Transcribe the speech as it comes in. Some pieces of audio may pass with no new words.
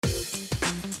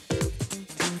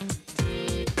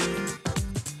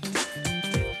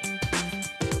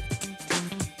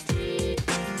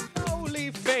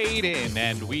fade in,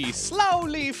 and we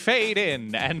slowly fade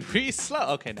in, and we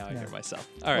Okay, now I hear myself.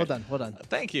 All right. Well done.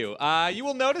 Thank you. You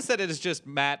will notice that it is just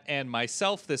Matt and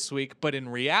myself this week, but in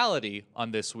reality,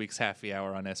 on this week's Happy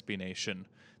Hour on SB Nation,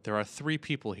 there are 3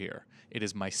 people here. It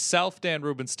is myself, Dan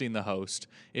Rubenstein, the host.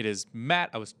 It is Matt.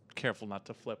 I was careful not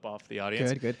to flip off the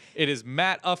audience. Good. It is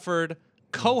Matt Ufford,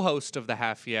 co-host of the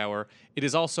Happy Hour. It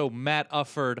is also Matt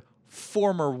Ufford,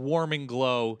 former Warming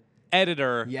Glow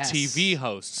editor, Yes. TV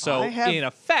host. So in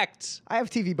effect, I have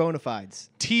TV bona fides.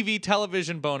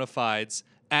 television bona fides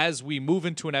as we move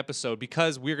into an episode,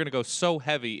 because we're going to go so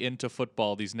heavy into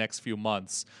football these next few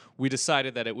months. We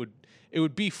decided that it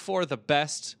would be for the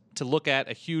best to look at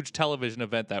a huge television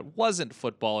event that wasn't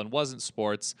football and wasn't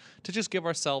sports, to just give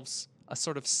ourselves a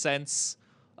sort of sense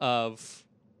of,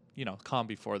 calm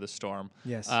before the storm.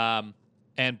 Yes.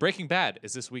 And Breaking Bad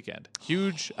is this weekend.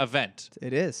 Huge event.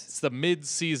 It is. It's the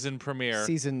mid-season premiere.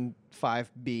 Season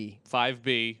 5B.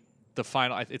 5B, the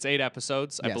final. It's 8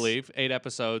 episodes, I Yes. believe. 8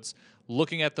 episodes.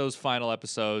 Looking at those final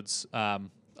episodes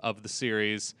of the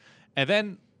series. And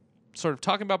then sort of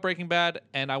talking about Breaking Bad,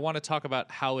 and I want to talk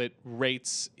about how it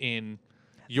rates in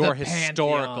your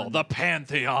the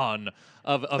pantheon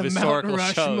of The historical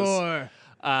Mount shows. Rushmore.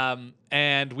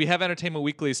 And we have Entertainment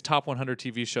Weekly's top 100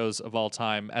 TV shows of all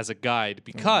time as a guide,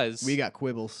 because We got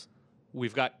quibbles.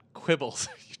 we've got quibbles.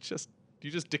 you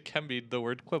just dikembe'd the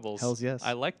word quibbles. Hells yes.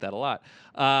 I like that a lot.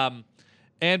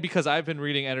 And because I've been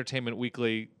reading Entertainment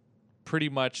Weekly pretty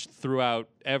much throughout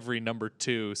every number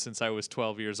 2 since I was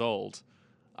 12 years old,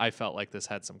 I felt like this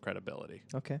had some credibility.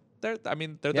 Okay. They're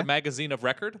Yeah. the magazine of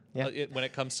record Yeah. when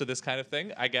it comes to this kind of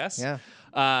thing, I guess.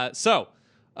 Yeah. So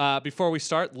before we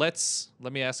start, let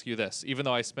me ask you this. Even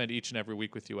though I spend each and every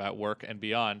week with you at work and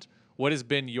beyond, what has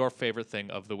been your favorite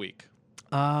thing of the week?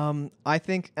 I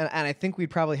think, and I think we'd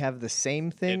probably have the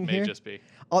same thing It may here. just be.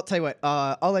 I'll tell you what.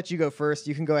 I'll let you go first.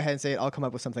 You can go ahead and say it. I'll come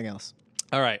up with something else.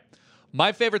 All right.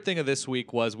 My favorite thing of this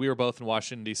week was we were both in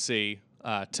Washington, D.C.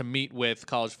 To meet with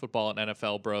college football and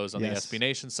NFL bros on the Yes. SB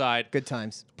Nation side. Good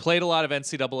times. Played a lot of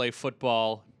NCAA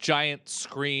football. Giant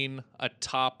screen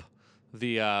atop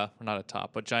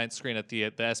giant screen at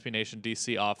the SB Nation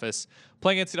DC office,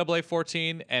 playing NCAA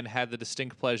 14, and had the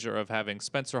distinct pleasure of having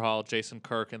Spencer Hall, Jason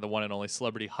Kirk, and the one and only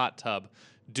Celebrity Hot Tub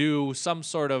do some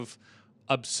sort of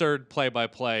absurd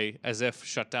play-by-play as if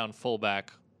shutdown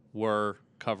fullback were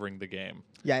covering the game.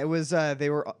 Yeah, it was.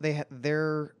 They had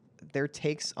their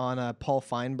takes on Paul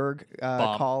Feinberg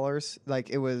callers. Like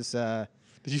it was.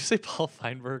 Did you say Paul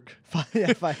Feinberg?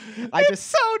 Yeah, It's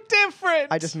so different.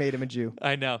 I just made him a Jew.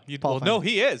 I know. Paul No, Feinberg.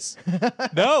 he is.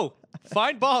 No,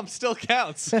 Feinbaum still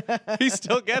counts. He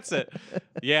still gets it.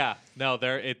 Yeah. No,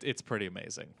 it's pretty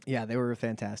amazing. Yeah, they were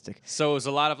fantastic. So it was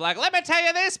a lot of like, let me tell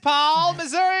you this, Paul.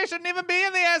 Missouri shouldn't even be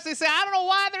in the SEC. I don't know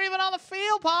why they're even on the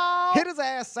field, Paul. Hit his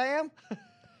ass, Sam.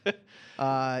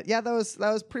 Yeah, that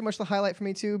was pretty much the highlight for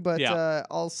me too. But Yeah.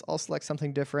 I'll select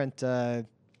something different.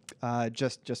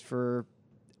 Just for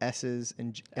S's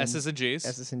and S's and G's.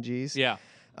 S's and G's. Yeah.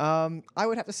 I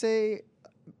would have to say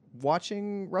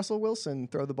watching Russell Wilson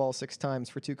throw the ball 6 times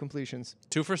for 2 completions.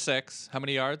 2 for 6. How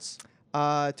many yards?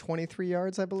 23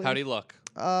 yards, I believe. How'd he look?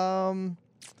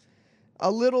 A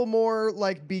little more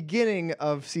like beginning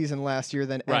of season last year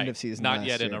than Right. end of season Not last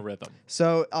yet year. in a rhythm.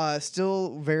 So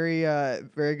still very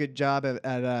good job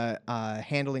at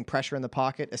handling pressure in the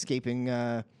pocket, escaping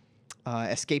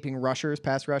rushers,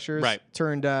 pass rushers. Right.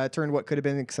 Turned what could have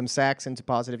been some sacks into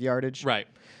positive yardage. Right.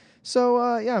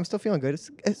 So yeah, I'm still feeling good.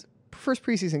 It's first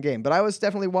preseason game, but I was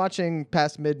definitely watching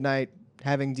past midnight,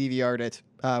 having DVR'd it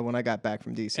when I got back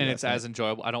from DC. And it's last night. as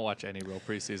enjoyable. I don't watch any real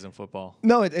preseason football.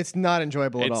 No, it's not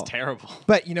enjoyable at all. It's terrible.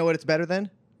 But you know what? It's better than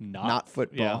Not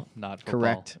football. Yeah, not football.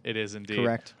 Correct. It is indeed.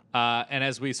 Correct. And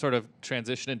as we sort of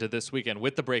transition into this weekend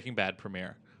with the Breaking Bad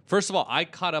premiere, first of all, I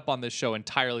caught up on this show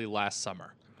entirely last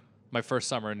summer, my first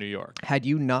summer in New York. Had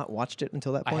you not watched it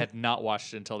until that point? I had not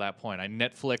watched it until that point. I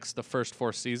Netflixed the first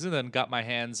 4 seasons and got my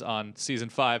hands on season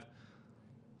 5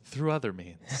 through other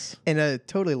means. In a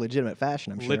totally legitimate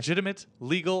fashion, I'm sure. Legitimate,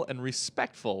 legal, and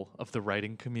respectful of the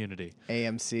writing community.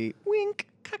 AMC. Wink.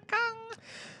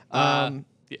 Yeah.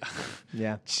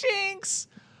 Yeah. Jinx.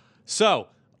 So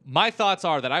my thoughts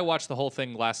are that I watched the whole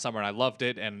thing last summer and I loved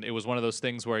it, and it was one of those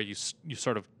things where you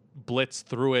sort of blitz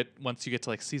through it once you get to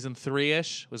like season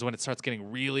 3-ish was when it starts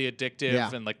getting really addictive. Yeah.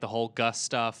 And like the whole Gus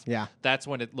stuff. Yeah. That's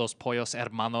when Los Pollos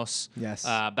Hermanos. Yes.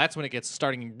 That's when it gets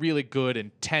starting really good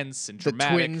and tense and The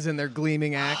dramatic. twins and their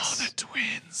gleaming Oh, axe. the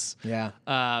twins. Yeah.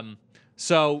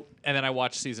 So, and then I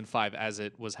watched season 5 as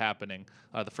it was happening,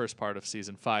 the first part of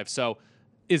season 5. So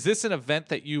Is this an event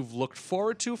that you've looked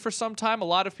forward to for some time? A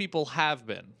lot of people have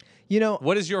been. You know,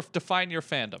 What is define your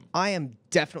fandom? I am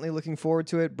definitely looking forward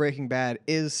to it. Breaking Bad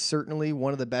is certainly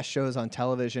one of the best shows on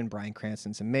television. Bryan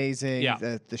Cranston's amazing.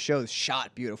 Yeah. The show is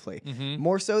shot beautifully. Mm-hmm.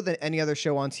 More so than any other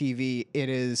show on TV, it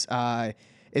is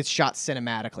it's shot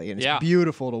cinematically, and it's Yeah.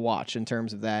 beautiful to watch in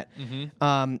terms of that.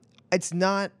 Mm-hmm. It's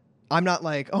not. I'm not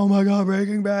like, oh my God,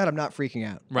 Breaking Bad. I'm not freaking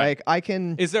out. Right. Like I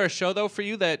can Is there a show, though, for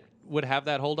you that would have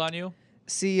that hold on you?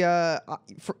 see.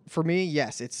 For me,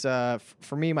 yes, it's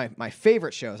for me my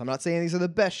favorite shows. I'm not saying these are the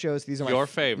best shows. These are Your my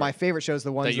favorite. My favorite shows,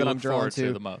 the ones That you I'm look drawn forward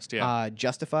to the most, yeah.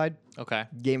 Justified, Okay.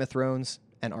 Game of Thrones,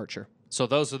 and Archer. So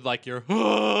those are like your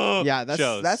Yeah,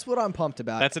 shows. that's what I'm pumped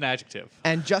about. That's an adjective.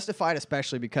 And Justified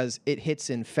especially because it hits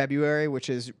in February, which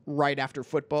is right after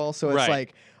football. So it's Right.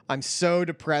 like I'm so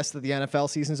depressed that the NFL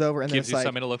season's over, and then Gives it's you like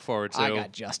something to look forward to. I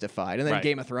got Justified, and then Right.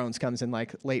 Game of Thrones comes in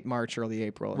like late March, early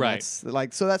April. And Right. That's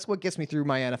like so that's what gets me through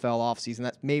my NFL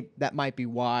offseason. That might be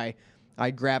why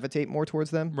I gravitate more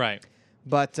towards them. Right.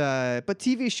 But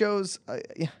TV shows,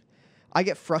 I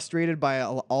get frustrated by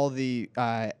all the.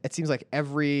 It seems like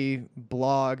every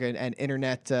blog and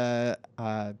internet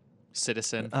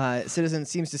Citizen. citizen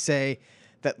seems to say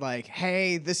that like,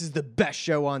 hey, this is the best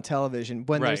show on television.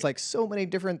 When there's Right. like so many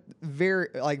different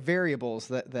variables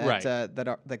that Right.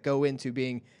 that go into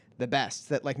being the best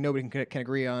that like nobody can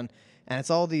agree on, and it's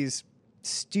all these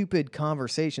stupid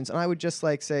conversations. And I would just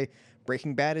like say,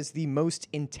 Breaking Bad is the most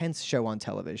intense show on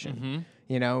television. Mm-hmm.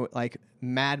 You know, like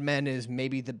Mad Men is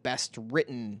maybe the best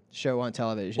written show on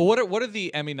television. Well, what are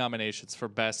the Emmy nominations for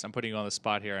best? I'm putting you on the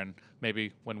spot here, and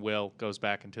maybe when Will goes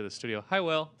back into the studio. Hi,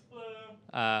 Will.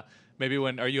 Hello. Maybe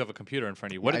when, or you have a computer in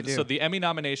front of you. I do. So the Emmy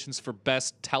nominations for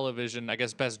best television, I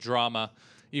guess best drama,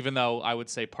 even though I would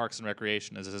say Parks and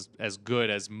Recreation is as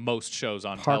good as most shows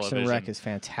on Parks television. and Rec is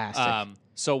fantastic.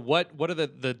 So what are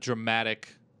the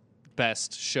dramatic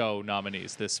best show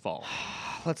nominees this fall?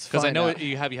 Let's Because I find know out.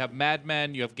 you have Mad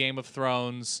Men, you have Game of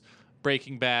Thrones,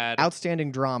 Breaking Bad,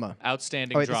 Outstanding drama.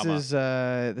 outstanding Oh, wait, drama.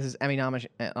 this is Emmy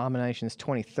nominations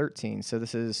 2013. So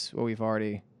this is what we've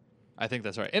already. I think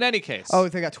that's right. In any case. Oh,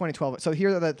 they got 2012. So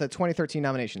here are the 2013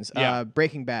 nominations. Yeah.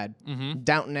 Breaking Bad, Mm-hmm.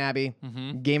 Downton Abbey,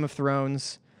 Mm-hmm. Game of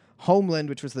Thrones, Homeland,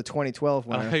 which was the 2012 I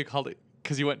like winner. how you called it,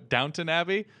 because you went Downton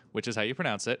Abbey, which is how you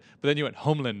pronounce it, but then you went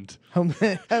Homeland.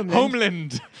 Homeland.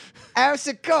 Homeland. House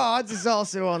of Cards is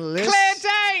also on the list. Claire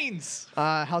Danes!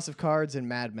 House of Cards and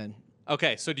Mad Men.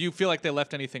 Okay, so do you feel like they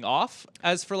left anything off?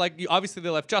 As for like, obviously they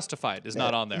left Justified is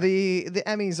not on there. The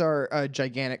Emmys are a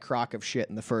gigantic crock of shit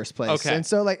in the first place. Okay. And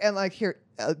so here,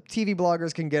 TV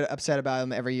bloggers can get upset about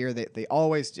them every year. They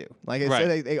always do. Like I Right.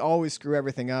 said, they always screw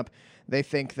everything up. They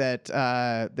think that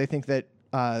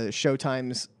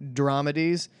Showtime's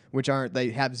dramedies, which they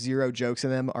have zero jokes in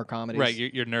them, are comedies. Right,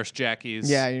 your Nurse Jackie's.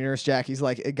 Yeah, your Nurse Jackie's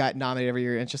like it got nominated every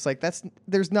year, and it's just like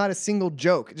there's not a single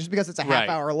joke. Just because it's a half Right.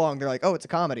 hour long, they're like, oh, it's a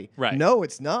comedy. Right. No,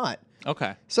 it's not.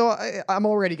 Okay. So I'm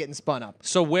already getting spun up.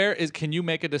 So can you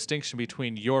make a distinction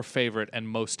between your favorite and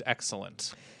most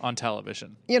excellent on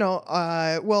television? You know,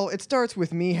 well, it starts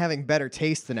with me having better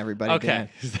taste than everybody. Okay,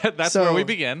 Dan. that's So where we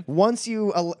begin. Once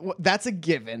that's a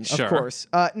given, Sure. of course.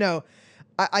 No,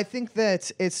 I think that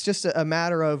it's just a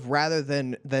matter of rather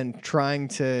than trying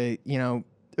to,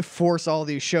 force all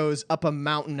these shows up a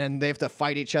mountain and they have to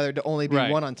fight each other to only be Right.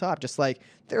 one on top. Just like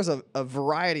there's a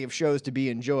variety of shows to be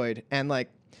enjoyed. And like,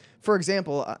 for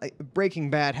example, Breaking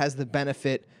Bad has the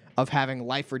benefit of having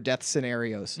life or death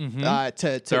scenarios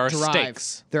to There are drive.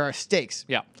 stakes. There are stakes.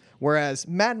 Yeah. Whereas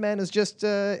Mad Men is just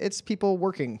it's people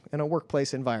working in a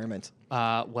workplace environment.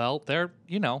 Well, they're,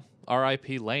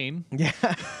 R.I.P. Lane. Yeah.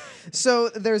 So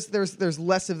there's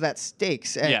less of that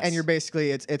stakes, and, Yes. and you're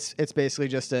basically it's basically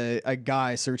just a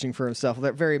guy searching for himself.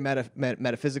 That very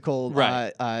metaphysical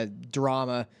Right.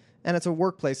 drama, and it's a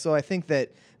workplace. So I think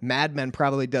that Mad Men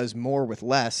probably does more with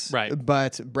less. Right.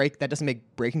 But that doesn't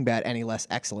make Breaking Bad any less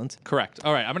excellent. Correct.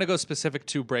 All right, I'm going to go specific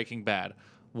to Breaking Bad.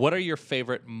 What are your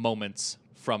favorite moments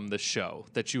from the show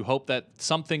that you hope that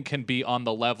something can be on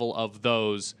the level of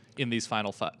those in these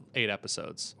final 8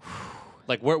 episodes?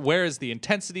 Like where is the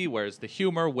intensity? Where is the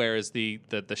humor? Where is the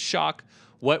shock?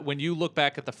 When you look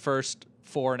back at the first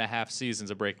 4.5 seasons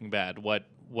of Breaking Bad, what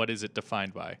is it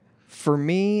defined by? For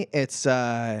me, it's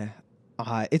the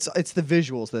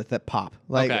visuals that pop.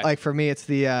 Okay. Like for me, it's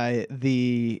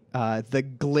the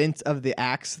glint of the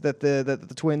axe that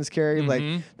the twins carry. Like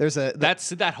there's That's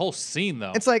that whole scene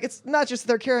though. It's like it's not just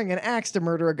they're carrying an axe to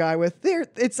murder a guy with.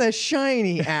 It's a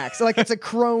shiny axe. Like it's a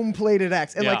chrome plated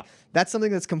axe, and Yeah. like that's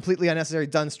something that's completely unnecessary,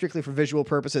 done strictly for visual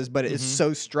purposes, but it is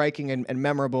so striking and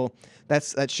memorable.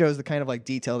 That shows the kind of like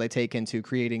detail they take into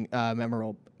creating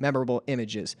memorable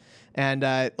images. And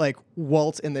like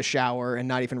Walt in the shower and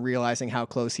not even realizing how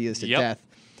close he is to death.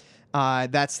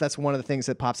 That's one of the things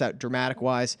that pops out dramatic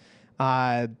wise.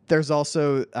 There's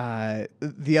also on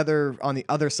the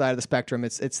other side of the spectrum.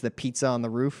 It's the pizza on the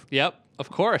roof. Yep, of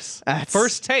course.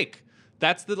 First take.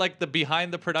 That's the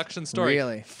behind the production story.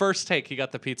 Really? First take, he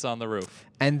got the pizza on the roof.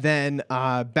 And then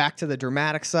back to the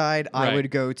dramatic side, I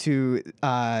would go to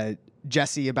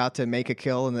Jesse about to make a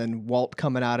kill, and then Walt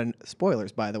coming out. And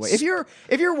spoilers, by the way, if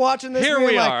you're watching this, here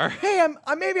we are. Hey,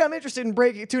 I'm interested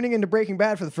in tuning into Breaking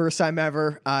Bad for the first time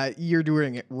ever. You're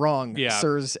doing it wrong,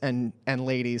 sirs and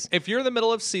ladies. If you're in the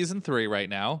middle of season 3 right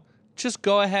now, just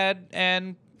go ahead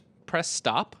and press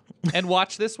stop and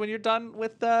watch this when you're done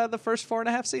with the first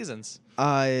 4.5 seasons.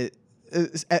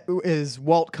 Is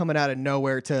Walt coming out of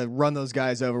nowhere to run those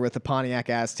guys over with the Pontiac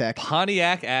Aztec?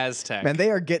 Pontiac Aztec. Man,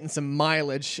 they are getting some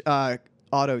mileage,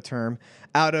 auto term,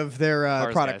 out of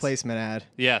their product placement ad.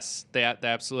 Yes, they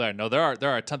absolutely are. No, there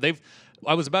are a ton.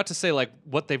 I was about to say like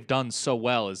what they've done so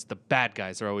well is the bad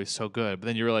guys are always so good, but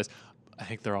then you realize I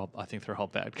think they're all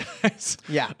bad guys.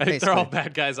 Yeah, I think they're all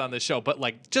bad guys on this show. But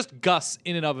like just Gus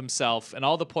in and of himself and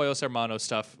all the Pollos Hermanos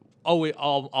stuff,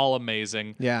 all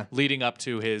amazing. Yeah, leading up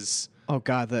to his. Oh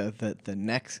God, the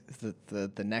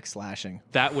neck slashing.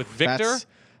 That with Victor,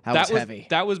 that was heavy.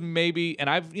 That was maybe, and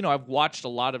I've watched a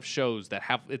lot of shows that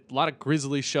have a lot of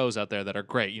grisly shows out there that are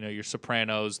great. You know, your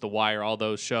Sopranos, The Wire, all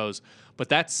those shows. But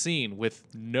that scene with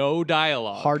no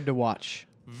dialogue, hard to watch.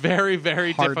 Very,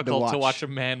 very difficult to watch a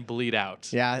man bleed out.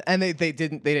 Yeah, and they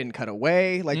didn't cut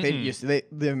away. Like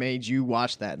they made you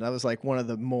watch that, and that was like one of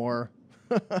the more.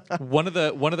 one of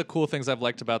the cool things I've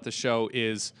liked about the show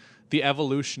is the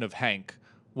evolution of Hank.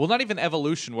 Well, not even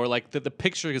evolution, where like the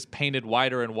picture is painted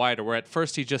wider and wider, where at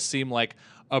first he just seemed like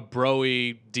a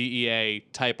broy DEA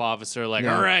type officer, like,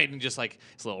 all right, and just like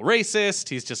he's a little racist,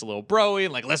 he's just a little broy,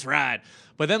 and like, let's ride.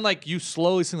 But then like you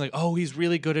slowly see like, oh, he's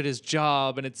really good at his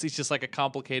job, and he's just like a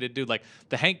complicated dude. Like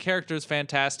the Hank character is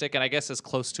fantastic, and I guess as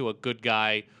close to a good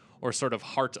guy or sort of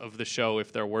heart of the show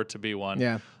if there were to be one.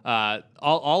 Yeah.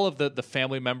 All of the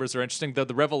family members are interesting. The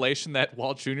revelation that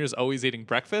Walt Jr. is always eating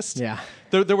breakfast. Yeah.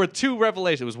 There were two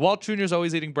revelations. It was Walt Jr. is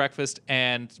always eating breakfast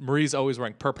and Marie's always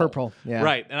wearing purple. Purple, yeah.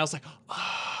 Right. And I was like,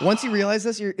 once you realize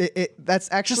this, that's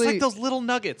actually... just like those little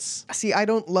nuggets. See, I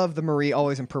don't love the Marie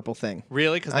always in purple thing.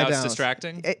 Really? Because now it's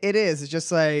distracting? It is. It's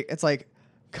just like,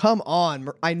 come on.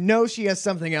 I know she has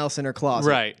something else in her closet.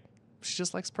 Right. She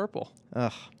just likes purple.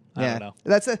 Ugh. I don't know.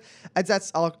 That's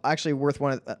actually worth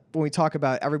one when we talk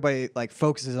about everybody like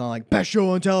focuses on like best show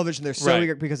on television. They're so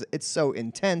eager because it's so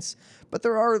intense, but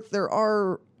there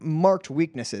are marked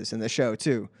weaknesses in the show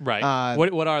too. Right.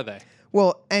 What are they?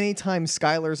 Well, anytime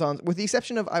Skylar's on, with the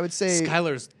exception of I would say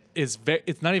Skylar's is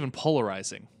it's not even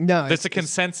polarizing. No, there's a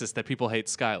consensus that people hate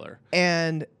Skylar.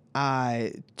 And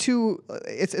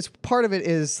it's part of it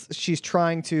is she's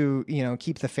trying to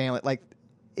keep the family like.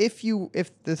 If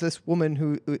there's this woman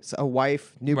who's a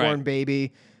wife, newborn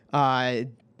baby,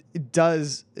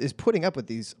 is putting up with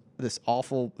this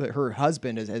awful, her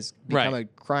husband has become a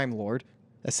crime lord,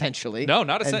 essentially. No,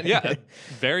 not essentially. Yeah,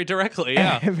 very directly.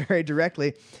 Yeah, very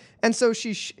directly, and so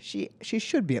she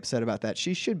should be upset about that.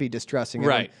 She should be distrusting.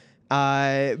 Right.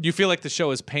 You feel like the show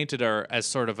has painted her as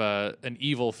sort of an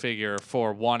evil figure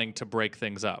for wanting to break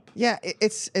things up. Yeah,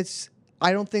 it's.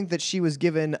 I don't think that she was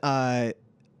given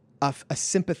a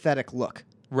sympathetic look,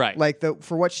 right? Like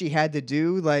for what she had to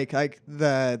do, like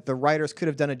the writers could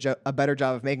have done a better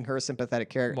job of making her a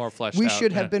sympathetic character, more fleshed out. We out,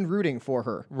 should have been rooting for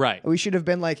her, right? We should have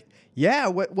been like, yeah,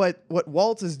 what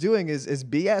Walt is doing is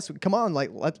BS. Come on, like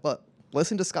let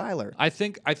listen to Skylar. I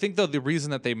think though the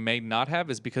reason that they may not have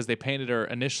is because they painted her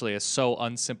initially as so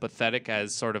unsympathetic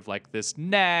as sort of like this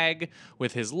nag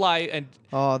with his life and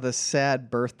the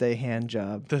sad birthday hand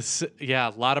job.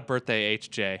 A lot of birthday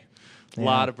HJ.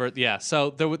 So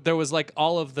there was like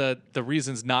all of the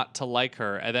reasons not to like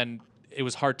her, and then it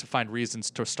was hard to find reasons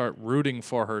to start rooting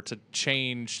for her to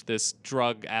change this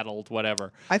drug-addled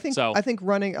whatever. I think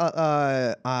running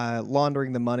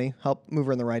laundering the money helped move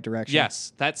her in the right direction.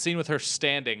 Yes, that scene with her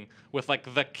standing with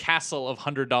like the castle of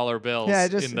 $100 bills. Yeah,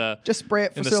 just spray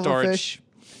it for silverfish.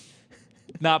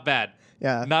 Not bad.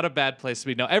 Yeah, not a bad place to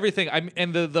be. No, everything.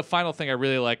 And the final thing I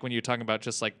really like when you're talking about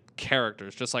just like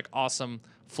characters, just like awesome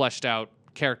fleshed out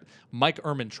character. Mike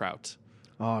Ehrmantraut.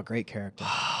 Oh, great character.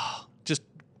 Just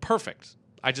perfect.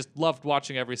 I just loved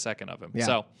watching every second of him. Yeah.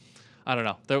 So I don't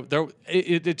know.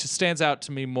 It just stands out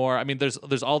to me more. I mean, there's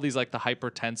all these like the hyper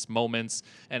tense moments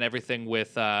and everything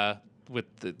with with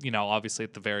the, obviously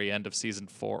at the very end of season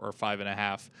 4 or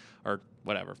 5.5 or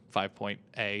whatever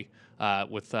 5.A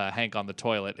with Hank on the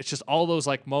toilet. It's just all those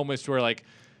like moments where like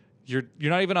you're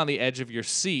not even on the edge of your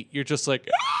seat. You're just like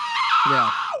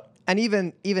yeah, and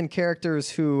even characters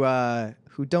who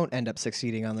don't end up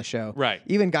succeeding on the show. Right.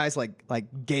 Even guys like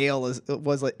Gale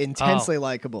was like intensely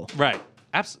likable. Right.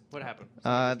 What happened?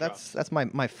 That's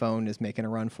my phone is making a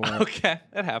run for it. Okay,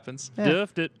 that happens. Yeah.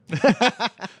 Duffed it.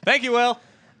 Thank you, Will.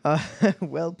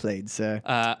 Well played, sir.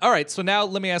 All right, so now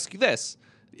let me ask you this: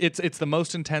 it's the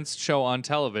most intense show on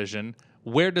television.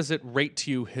 Where does it rate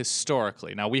to you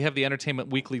historically? Now we have the Entertainment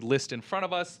Weekly list in front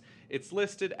of us. It's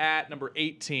listed at number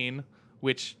 18,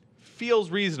 which feels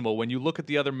reasonable when you look at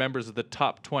the other members of the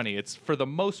top 20. It's for the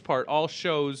most part all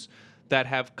shows that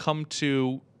have come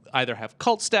to either have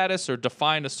cult status or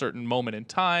define a certain moment in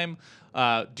time.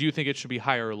 Do you think it should be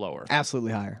higher or lower?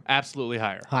 Absolutely higher. Absolutely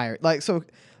higher. Higher. Like so.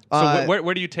 So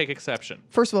where do you take exception?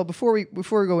 First of all, before we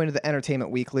go into the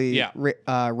Entertainment Weekly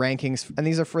rankings, and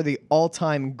these are for the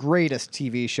all-time greatest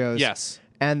TV shows. Yes.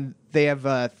 And they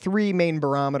have 3 main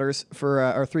barometers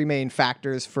or 3 main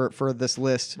factors for this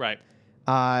list. Right.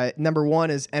 Number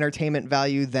 1 is entertainment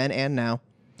value then and now.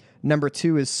 Number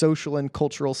 2 is social and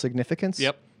cultural significance.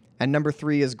 Yep. And number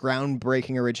 3 is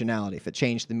groundbreaking originality. If it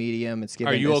changed the medium, it's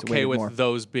given. Are you it's okay weighted with more.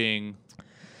 those being?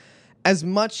 As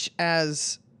much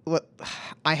as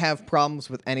I have problems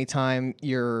with any time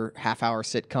your half-hour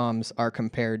sitcoms are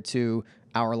compared to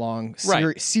hour-long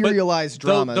serialized But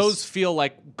dramas. Those feel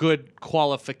like good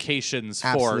qualifications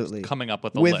Absolutely. for coming up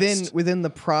with a list. Within the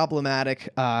problematic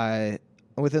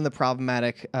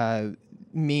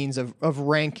means of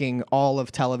ranking all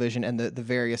of television and the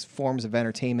various forms of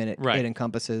entertainment it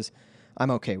encompasses,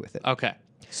 I'm okay with it. Okay.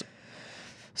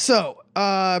 So,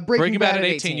 Breaking Bad at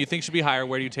 18, you think should be higher.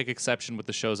 Where do you take exception with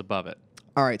the shows above it?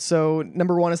 All right, so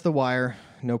number 1 is The Wire.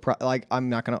 I'm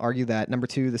not going to argue that. Number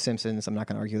 2, The Simpsons. I'm not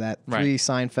going to argue that. Right. 3,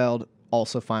 Seinfeld.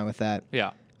 Also fine with that.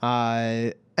 Yeah.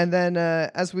 And then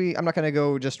I'm not going to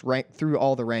go just rank through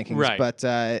all the rankings, Right. but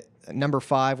number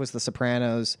 5 was The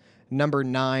Sopranos. Number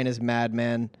 9 is Mad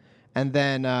Men, and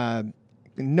then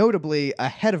notably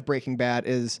ahead of Breaking Bad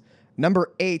is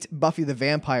number 8, Buffy the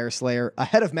Vampire Slayer,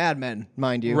 ahead of Mad Men,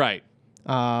 mind you. Right.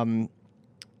 I'm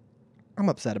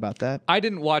upset about that. I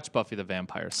didn't watch Buffy the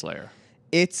Vampire Slayer.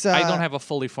 It's I don't have a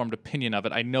fully formed opinion of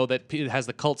it. I know that it has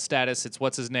the cult status. It's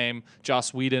what's his name?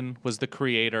 Joss Whedon was the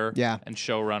creator and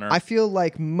showrunner. I feel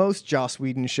like most Joss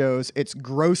Whedon shows, it's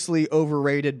grossly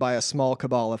overrated by a small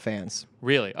cabal of fans.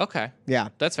 Really? Okay. Yeah,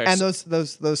 That's fair. And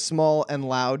those small and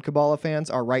loud cabal of fans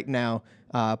are right now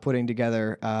putting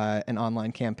together an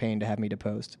online campaign to have me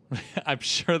deposed. I'm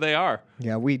sure they are.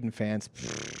 Yeah, Whedon fans.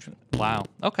 Wow.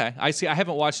 Okay. I see.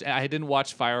 I didn't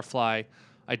watch Firefly.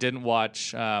 I didn't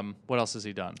watch. What else has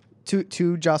he done?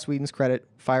 To Joss Whedon's credit,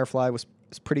 Firefly was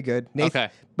pretty good. Okay.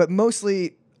 But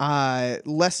mostly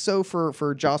less so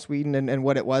for Joss Whedon and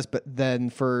what it was, but then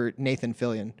for Nathan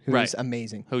Fillion, who's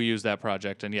amazing. Who used that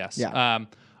project, and yes. Yeah.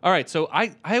 All right. So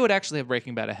I would actually have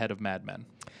Breaking Bad ahead of Mad Men.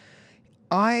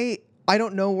 I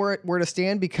don't know where to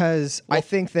stand because I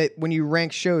think that when you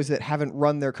rank shows that haven't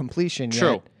run their completion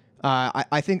yet,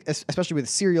 I think especially with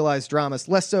serialized dramas,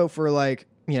 less so for like,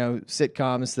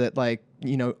 sitcoms that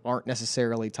aren't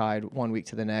necessarily tied one week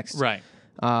to the next. Right.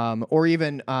 Or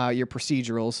even your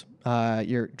procedurals,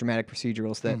 your dramatic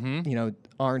procedurals that,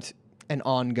 aren't an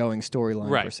ongoing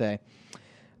storyline per se.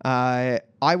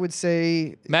 I would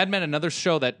say Mad Men, another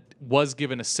show that was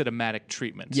given a cinematic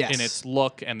treatment in its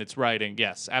look and its writing.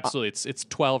 Yes, absolutely. It's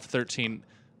 12, 13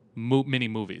 mini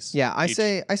movies. Yeah, I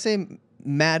say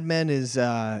Mad Men has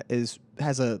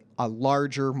a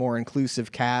larger, more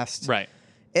inclusive cast. Right.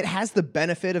 It has the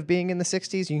benefit of being in the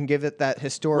 60s. You can give it that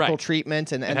historical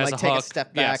treatment and take a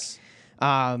step back. Yes.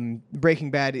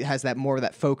 Breaking Bad has that more of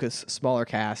that focus, smaller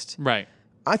cast. Right.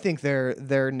 I think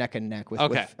they're neck and neck with.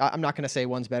 Okay. I'm not going to say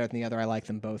one's better than the other. I like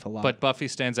them both a lot. But Buffy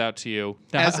stands out to you.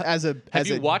 Now, have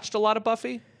you watched a lot of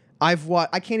Buffy? I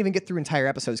can't even get through entire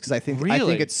episodes because I think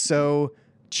it's so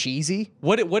cheesy.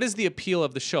 What is the appeal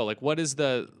of the show? Like, what is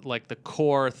the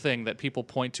core thing that people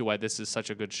point to why this is such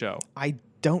a good show? I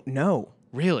don't know.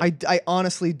 Really? I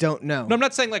honestly don't know. No, I'm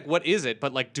not saying what is it,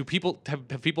 but do people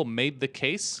have people made the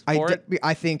case for it?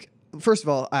 I think first of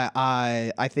all,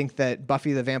 I think that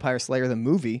Buffy the Vampire Slayer the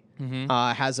movie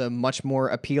has a much more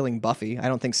appealing Buffy. I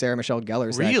don't think Sarah Michelle Gellar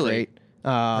is that great.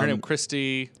 Her name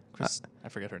I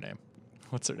forget her name.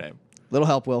 What's her name? Little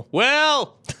help, Will.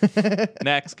 Well,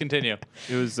 next, continue.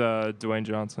 It was Dwayne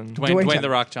Johnson. Dwayne The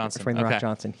Rock Johnson. Dwayne The Rock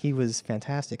Johnson. He was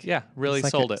fantastic. Yeah, really sold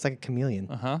it. sold it. It's like a chameleon.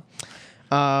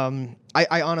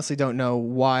 I honestly don't know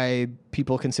why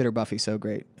people consider Buffy so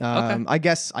great. Okay. I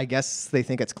guess they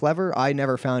think it's clever. I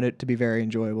never found it to be very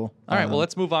enjoyable. All right, well,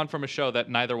 let's move on from a show that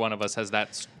neither one of us has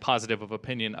that positive of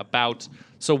opinion about.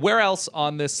 So where else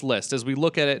on this list? As we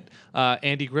look at it,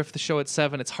 Andy Griffith Show at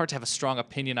 7, it's hard to have a strong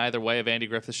opinion either way of Andy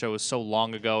Griffith Show. It was so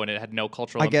long ago, and it had no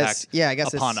cultural impact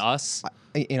upon us.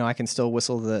 I can still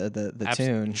whistle the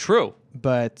tune. True.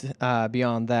 But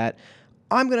beyond that,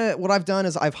 what I've done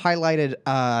is I've highlighted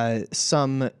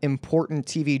some important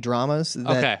TV dramas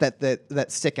that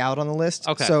stick out on the list.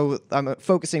 Okay. So I'm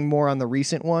focusing more on the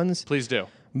recent ones. Please do.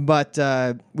 But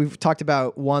we've talked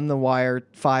about 1 The Wire,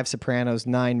 5 Sopranos,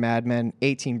 9 Mad Men,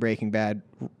 18 Breaking Bad,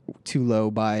 too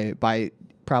low by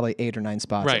probably 8 or 9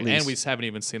 spots Right, at least. and we haven't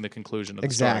even seen the conclusion of the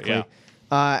exactly. story.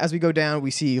 Yeah. As we go down,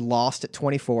 we see Lost at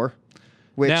 24.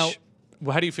 Which, now,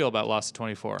 how do you feel about Lost at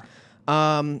 24?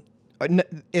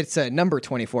 It's number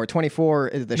 24. 24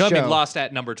 is the show. I mean Lost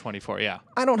at number 24, yeah.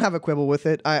 I don't have a quibble with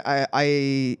it.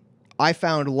 I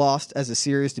found Lost as a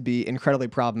series to be incredibly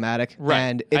problematic. Right.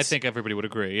 And I think everybody would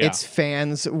agree, yeah. Its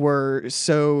fans were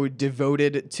so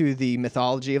devoted to the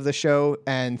mythology of the show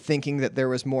and thinking that there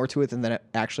was more to it than it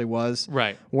actually was.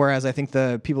 Right. Whereas I think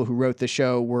the people who wrote the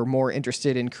show were more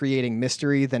interested in creating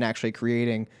mystery than actually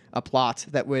creating a plot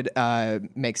that would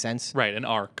make sense. Right, an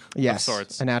arc of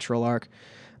sorts. A natural arc.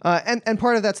 And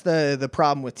part of that's the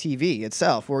problem with TV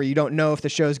itself, where you don't know if the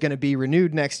show's going to be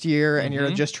renewed next year, and you're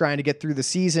just trying to get through the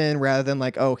season rather than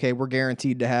like, oh, okay, we're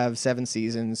guaranteed to have 7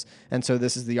 seasons, and so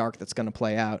this is the arc that's going to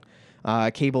play out.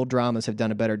 Cable dramas have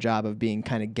done a better job of being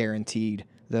kind of guaranteed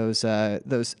those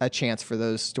a chance for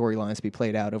those storylines to be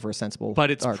played out over a sensible. But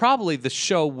it's arc. probably the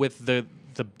show with the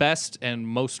best and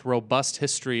most robust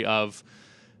history of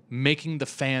making the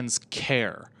fans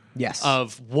care. Yes.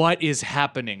 Of what is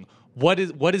happening. What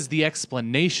is the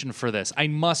explanation for this? I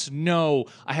must know.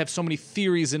 I have so many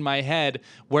theories in my head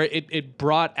where it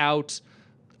brought out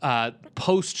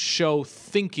post-show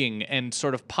thinking and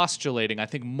sort of postulating, I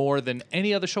think, more than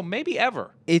any other show, maybe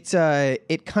ever.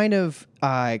 It kind of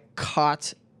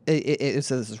caught it's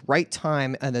this right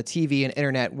time on the TV and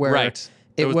internet where right.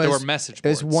 There were message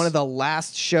boards. It was one of the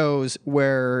last shows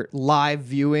where live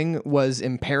viewing was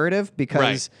imperative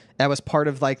because that was part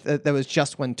of that was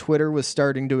just when Twitter was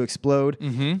starting to explode.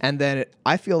 Mm-hmm. And then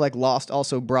I feel like Lost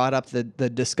also brought up the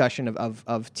discussion of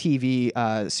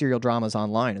TV serial dramas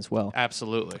online as well.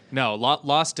 Absolutely. No,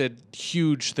 Lost did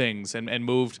huge things and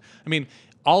moved. I mean,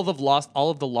 all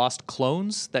of the Lost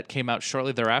clones that came out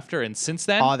shortly thereafter and since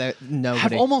then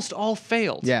have almost all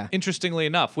failed. Yeah. Interestingly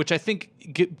enough, which I think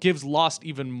gives Lost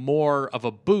even more of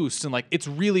a boost. And it's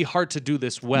really hard to do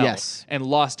this well. Yes. And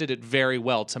Lost did it very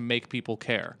well to make people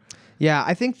care. Yeah,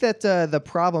 I think that the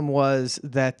problem was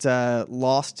that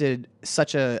Lost did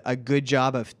such a good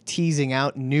job of teasing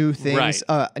out new things,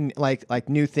 like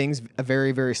new things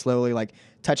very, very slowly, like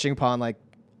touching upon I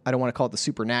don't want to call it the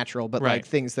supernatural, but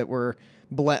things that were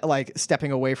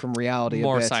stepping away from reality.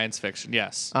 More a bit. Science fiction,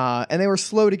 yes. And they were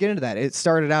slow to get into that. It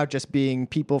started out just being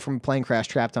people from a plane crash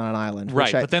trapped on an island.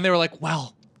 Right, but then they were like,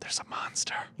 well, there's a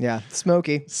monster. Yeah,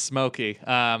 Smokey.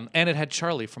 And it had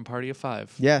Charlie from Party of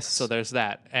Five. Yes. So there's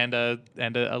that, and a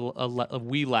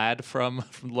wee lad from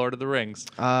Lord of the Rings.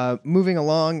 Moving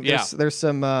along, there's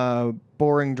some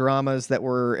boring dramas that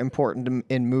were important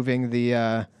in moving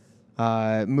the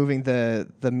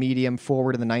medium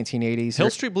forward in the 1980s. Hill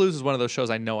Street Blues is one of those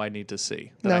shows I know I need to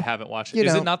see that I haven't watched.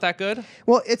 Is it not that good?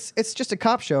 Well, it's just a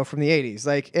cop show from the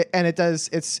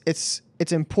 80s.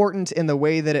 It's important in the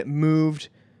way that it moved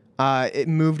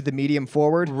the medium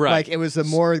forward. Right. It was a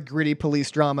more gritty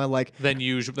police drama than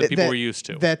usual that people were used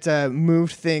to. That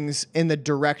moved things in the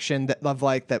direction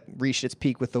that reached its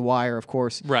peak with The Wire, of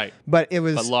course. Right. But it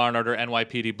was Law and Order,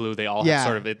 NYPD Blue, they all have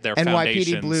sort of their foundations.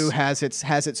 NYPD Blue has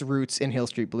its roots in Hill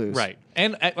Street Blues. Right.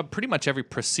 And pretty much every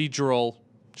procedural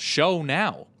show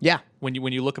now. Yeah. When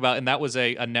you look about, and that was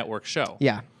a network show.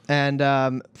 Yeah.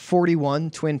 And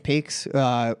 41 Twin Peaks,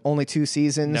 only 2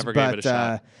 seasons. Never gave it a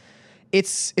shot.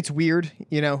 It's weird,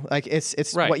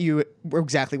 it's right.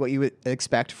 exactly what you would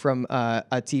expect from a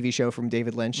TV show from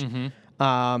David Lynch.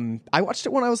 Mm-hmm. I watched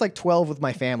it when I was 12 with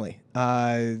my family.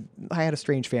 I had a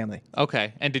strange family.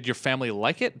 Okay, and did your family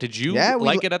like it? Did you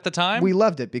like it at the time? We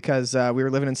loved it because we were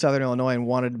living in Southern Illinois and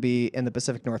wanted to be in the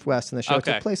Pacific Northwest, and the show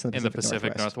took place in the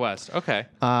Pacific Northwest. Okay,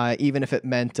 even if it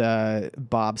meant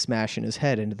Bob smashing his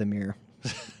head into the mirror.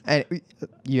 And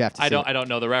you have to. I don't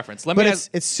know the reference.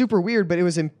 It's super weird, but it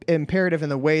was imperative in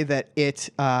the way that it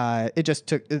just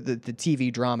took the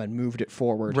TV drama and moved it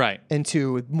forward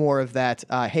into more of that.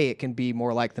 Hey, it can be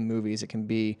more like the movies. It can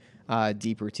be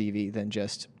deeper TV than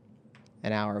just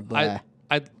an hour of blah.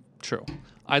 True.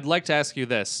 I'd like to ask you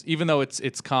this, even though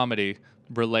it's comedy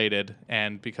related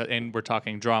and we're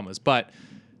talking dramas, but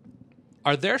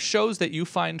are there shows that you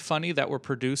find funny that were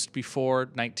produced before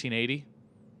 1980?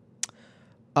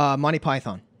 Monty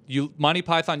Python. Monty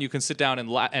Python, you can sit down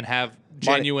and have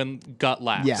genuine gut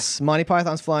laughs. Yes, Monty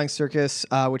Python's Flying Circus,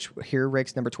 which here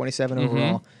ranks number 27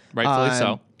 overall. Rightfully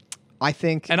so. I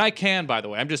think, and I can, by the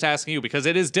way, I'm just asking you because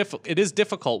it is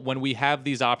difficult when we have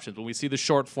these options, when we see the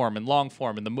short form and long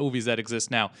form and the movies that exist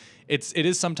now. It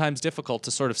is sometimes difficult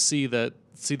to sort of see the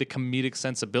comedic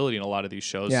sensibility in a lot of these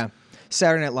shows. Yeah,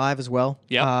 Saturday Night Live as well.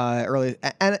 Yeah, early,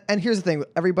 and here's the thing: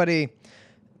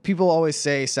 people always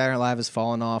say Saturday Night Live has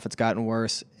fallen off; it's gotten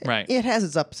worse. Right. It has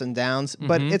its ups and downs,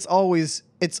 but it's always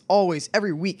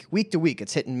every week to week,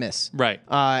 it's hit and miss. Right.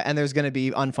 And there's going to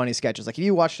be unfunny sketches. Like if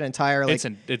you watch an entire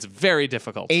it's very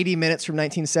difficult. 80 minutes from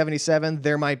 1977,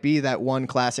 there might be that one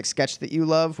classic sketch that you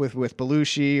love with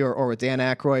Belushi or with Dan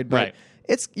Aykroyd, but right.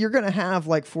 You're going to have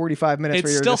like 45 minutes it's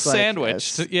where you're still just like,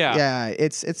 sandwiched. Yeah.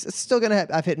 It's still going to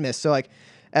have hit and miss. So like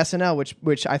SNL,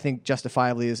 which I think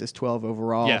justifiably is 12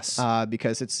 overall. Yes.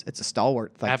 Because it's a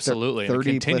stalwart. Like absolutely. 30 and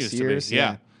it continues plus years. To be.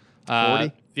 Yeah.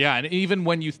 40. Yeah, and even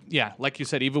when like you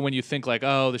said, even when you think like,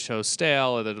 oh, the show's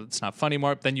stale or that it's not funny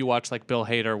more, then you watch like Bill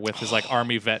Hader with his like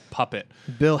army vet puppet.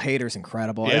 Bill Hader's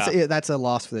incredible. Yeah. That's a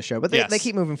loss for the show, but they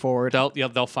keep moving forward.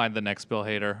 They'll find the next Bill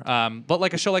Hader. But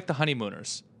like a show like The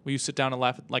Honeymooners, will you sit down and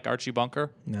laugh at like Archie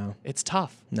Bunker? No, it's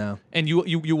tough. No, and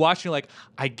you watch and you're like,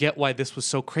 I get why this was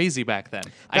so crazy back then.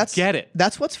 I get it.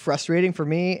 That's what's frustrating for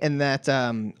me, in that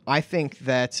I think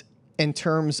that in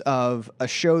terms of a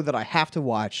show that I have to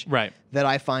watch, right, that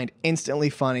I find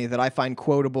instantly funny, that I find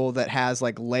quotable, that has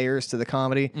like layers to the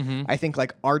comedy, I think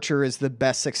like Archer is the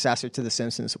best successor to The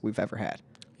Simpsons that we've ever had.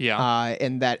 Yeah.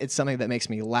 And that it's something that makes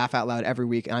me laugh out loud every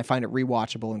week, and I find it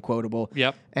rewatchable and quotable.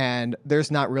 Yep. And there's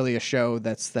not really a show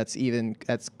that's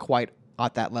quite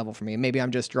at that level for me. And maybe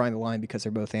I'm just drawing the line because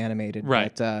they're both animated.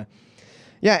 Right. But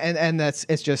and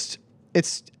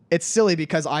it's silly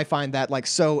because I find that like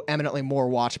so eminently more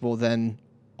watchable than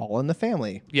All in the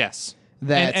Family. Yes.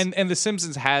 And The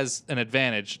Simpsons has an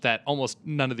advantage that almost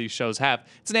none of these shows have.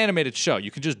 It's an animated show. You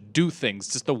can just do things.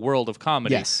 Just the world of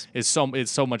comedy is so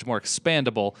much more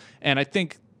expandable. And I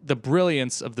think the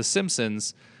brilliance of The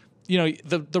Simpsons,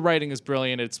 the writing is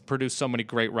brilliant. It's produced so many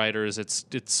great writers. It's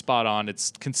spot on.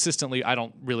 It's consistently, I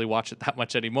don't really watch it that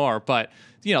much anymore, but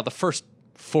the first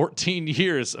 14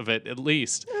 years of it at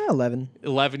least. 11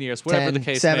 years, whatever 10, the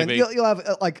case 7. may be. You'll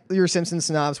have like your Simpsons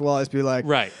snobs will always be like,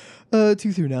 right. 2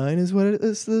 through 9 is what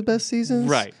is the best seasons.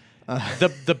 Right.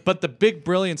 But the big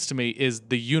brilliance to me is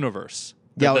the universe.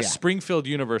 The Springfield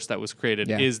universe that was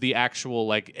created is the actual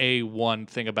like A1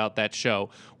 thing about that show,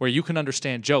 where you can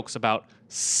understand jokes about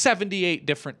 78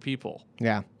 different people.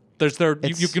 Yeah.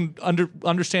 You can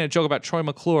understand a joke about Troy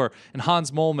McClure and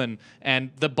Hans Moleman and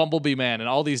the Bumblebee Man and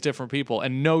all these different people,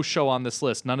 and no show on this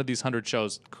list, none of these 100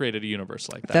 shows created a universe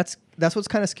like that. That's what's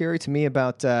kind of scary to me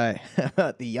about the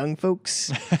young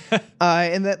folks,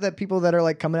 and that people that are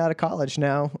like coming out of college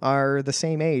now are the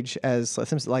same age as The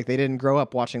Simpsons. Like they didn't grow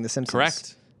up watching The Simpsons.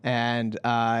 Correct. And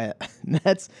I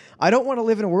don't want to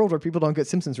live in a world where people don't get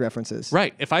Simpsons references.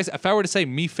 Right. If I were to say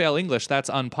me fail English, that's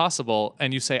impossible.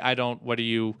 And you say I don't. Why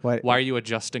are you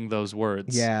adjusting those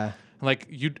words? Yeah. Like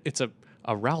it's a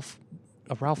Ralph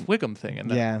Wiggum thing.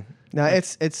 And yeah. No,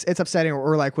 it's upsetting.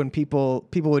 Or like when people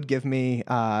would give me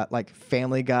like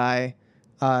Family Guy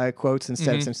quotes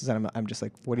instead of Simpsons, and I'm just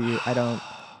like, what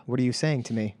are you saying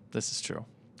to me? This is true.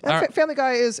 Family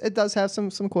Guy does have some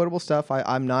quotable stuff.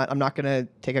 I'm not gonna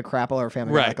take a crap all over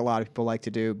Family Guy like a lot of people like to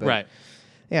do. But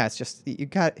yeah, it's just you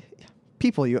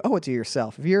owe it to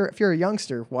yourself. If you're a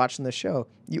youngster watching the show,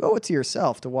 you owe it to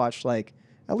yourself to watch like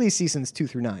at least seasons 2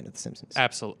 through 9 of The Simpsons.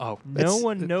 Absolutely. Oh, no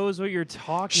one knows what you're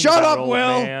talking Shut about. up,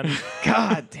 Will. Man.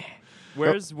 God damn.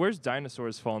 Where's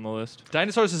Dinosaurs fall on the list?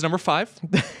 Dinosaurs is number 5.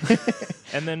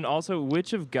 And then also,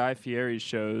 which of Guy Fieri's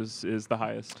shows is the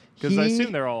highest? Because I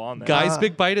assume they're all on there. Guy's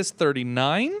Big Bite is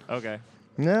 39. Okay.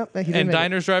 No, he didn't. And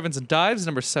Diners, Drive-Ins, and Dives,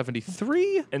 number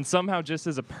 73. And somehow, just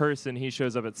as a person, he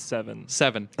shows up at 7.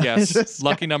 7, yes.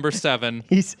 Lucky number 7.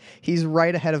 He's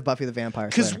right ahead of Buffy the Vampire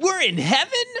Slayer. Because we're in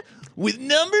heaven with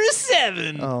number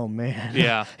 7. Oh, man.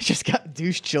 Yeah. Just got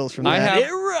douche chills from that. I have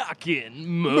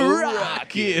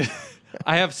rockin'.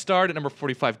 I have starred at number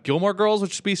 45, Gilmore Girls,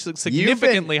 which should be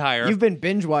significantly higher. You've been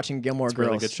binge watching Gilmore Girls. It's a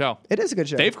really good show. It is a good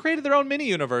show. They've created their own mini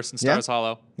universe in Stars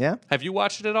Hollow. Yeah. Have you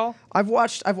watched it at all? I've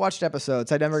watched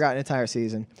episodes. I never got an entire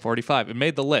season. 45. It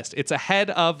made the list. It's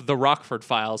ahead of The Rockford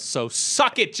Files, so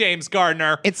suck it, James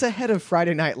Gardner. It's ahead of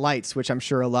Friday Night Lights, which I'm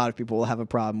sure a lot of people will have a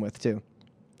problem with too.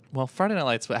 Well, Friday Night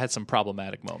Lights had some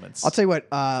problematic moments. I'll tell you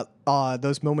what.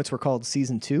 Those moments were called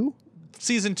season 2.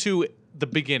 Season 2, the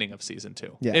beginning of season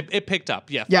 2. Yeah. It picked up.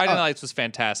 Yeah, Yeah, Friday Night Lights was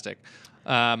fantastic.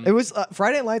 It was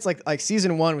Friday Night Lights, like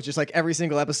season 1 was just like every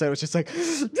single episode was just like,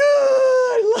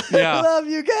 I love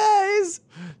you guys.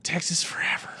 Texas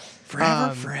forever.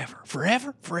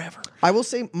 Forever. I will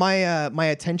say my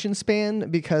attention span,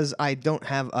 because I don't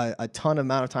have a ton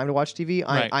amount of time to watch TV,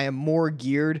 Right. I am more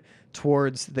geared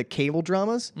towards the cable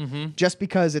dramas, just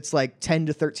because it's like 10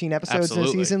 to 13 episodes in a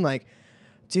Absolutely. season. Like,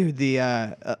 dude,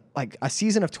 the like a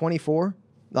season of 24,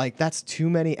 like that's too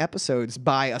many episodes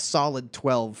by a solid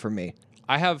 12 for me.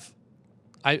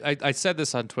 I said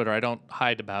this on Twitter. I don't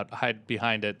hide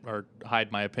behind it or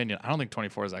hide my opinion. I don't think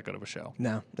 24 is that good of a show.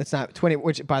 No, it's not 20,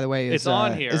 which by the way is It's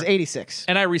on here. is 86.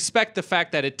 And I respect the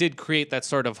fact that it did create that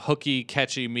sort of hooky,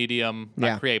 catchy medium. Not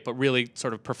Yeah. create, but really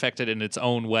sort of perfected in its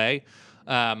own way.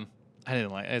 I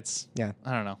didn't like it's. Yeah.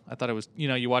 I don't know. I thought it was.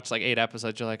 You watch like 8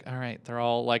 episodes. You're like, all right, they're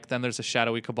all like. Then there's a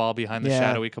shadowy cabal behind the Yeah.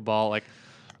 shadowy cabal. Like,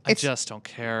 I It's- just don't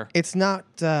care. It's not.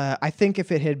 I think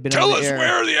if it had been Tell on us the air,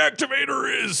 where the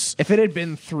activator is. if it had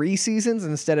been 3 seasons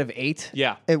instead of 8,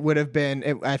 Yeah. it would have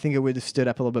been. I think it would have stood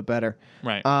up a little bit better.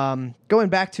 Right. Going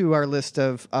back to our list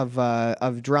of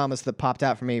dramas that popped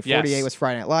out for me, 48 Yes. was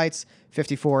Friday Night Lights,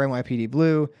 54 NYPD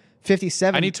Blue,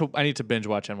 57. I need to binge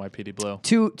watch NYPD Blue.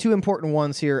 two important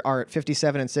ones here are at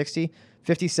 57 and 60.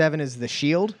 57 is The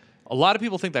Shield, A lot of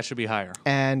people think that should be higher.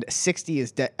 and 60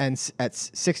 is at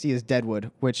 60 is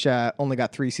Deadwood, which only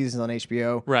got 3 seasons on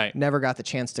HBO. Right. Never got the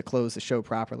chance to close the show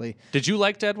properly. Did you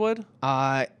like Deadwood?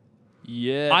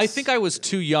 Yes. I think I was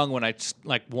too young when I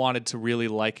wanted to really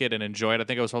like it and enjoy it. I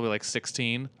think I was probably like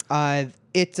 16.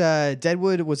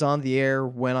 Deadwood was on the air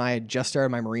when I had just started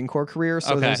my Marine Corps career,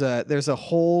 so Okay. there's a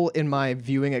hole in my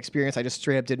viewing experience. I just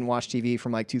straight up didn't watch TV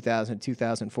from like 2000 to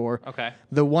 2004. Okay.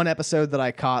 The one episode that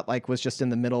I caught was just in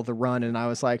the middle of the run, and I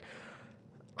was like,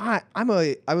 I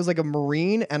was like a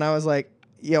Marine, and I was like,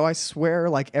 yo, I swear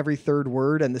like every third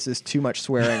word, and this is too much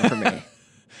swearing for me.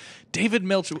 David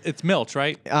Milch. It's Milch,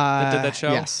 right? That did that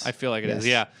show? yes. I feel like it is.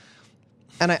 Yes. Yeah.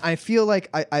 And I feel like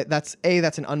that's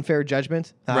an unfair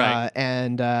judgment, Right.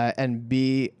 And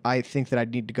B, I think that I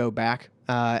need to go back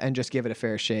and just give it a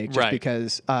fair shake, just Right.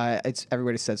 because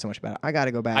everybody said so much about it. I got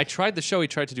to go back. I tried the show he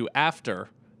tried to do after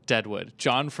Deadwood.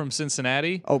 John from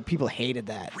Cincinnati. Oh, people hated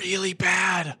that. Really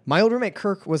bad. My old roommate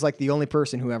Kirk was like the only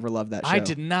person who ever loved that show. I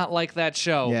did not like that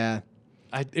show. Yeah.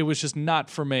 It was just not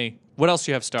for me. What else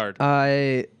do you have starred?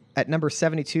 At number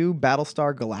 72,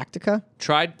 Battlestar Galactica.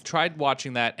 Tried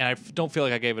watching that, and I don't feel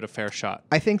like I gave it a fair shot.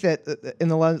 I think that in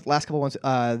the last couple ones,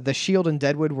 The Shield and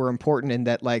Deadwood were important in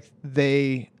that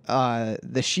The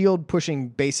Shield pushing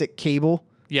basic cable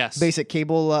Yes.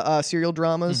 serial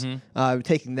dramas,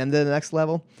 taking them to the next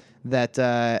level.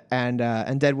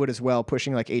 And Deadwood as well,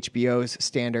 pushing like HBO's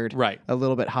standard Right. a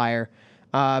little bit higher.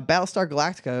 Battlestar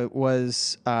Galactica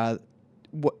was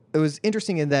it was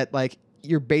interesting in that like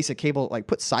your basic cable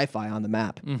put sci-fi on the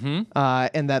map,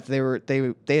 and that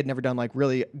they had never done like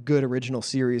really good original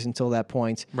series until that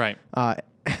point, Right.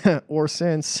 or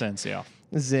since. Sense, yeah.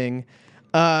 Zing.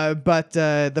 But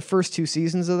the first 2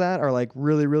 seasons of that are like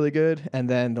really, really good, and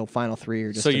then the final 3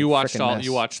 are just. So a you watched frickin' mess.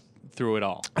 you watched through it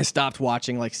all. I stopped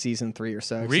watching like season 3 or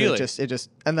so. 'cause Really? It just,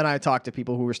 and then I talked to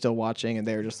people who were still watching, and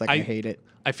they were just like, I hate it.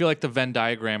 I feel like the Venn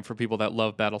diagram for people that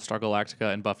love Battlestar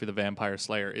Galactica and Buffy the Vampire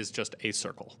Slayer is just a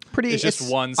circle. It's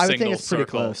just one I would single think it's pretty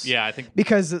circle. close. Yeah, I think.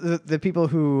 Because the people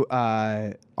who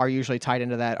are usually tied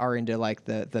into that are into like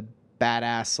the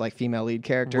badass like female lead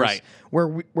characters. Right.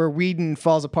 Where Whedon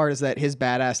falls apart is that his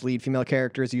badass lead female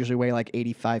characters usually weigh like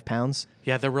 85 pounds.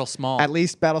 Yeah, they're real small. At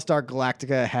least Battlestar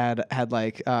Galactica had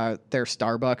like their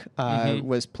Starbuck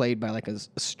was played by like a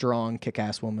strong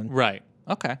kick-ass woman. Right.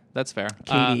 Okay, that's fair.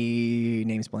 Katie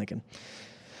name's blanking.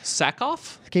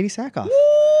 Sackoff? Katie Sackhoff.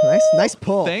 Nice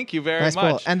pull. Thank you very nice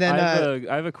much. pull. And then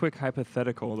I have a quick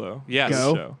hypothetical though. Yes.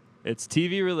 Go. Show. It's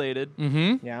TV related.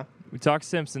 Mm-hmm. yeah. We talked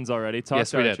Simpsons already. Talked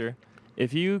Yes, we did. Archer.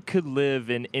 If you could live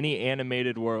in any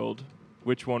animated world,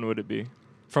 which one would it be?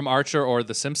 From Archer or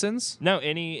The Simpsons? No,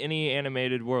 any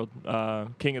animated world.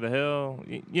 King of the Hill.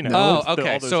 You know. Oh, all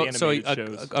okay. those So animated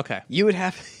shows. okay. You would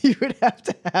have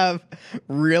to have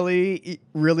really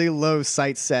low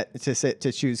sight set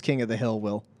to choose King of the Hill.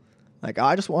 Will Like,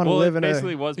 I just want to Well, live it in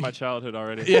basically was my childhood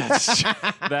already. Yes.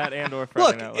 That and or Friday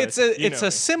Look, Night Lights. it's a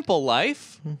simple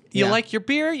life. You Yeah. like your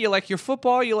beer, you like your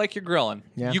football, you like your grilling.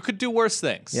 Yeah. You could do worse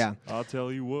things. Yeah. I'll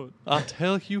tell you what. I'll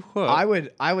tell you what.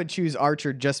 I would choose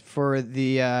Archer just for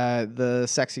the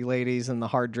sexy ladies and the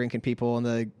hard drinking people and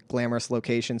the glamorous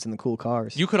locations and the cool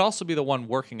cars. You could also be the one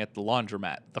working at the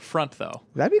laundromat, the front though.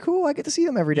 That'd be cool. I get to see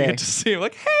them every You day. get to see him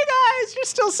like, hey guys, you're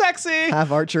still sexy.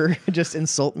 Have Archer just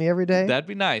insult me every day. That'd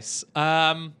be nice.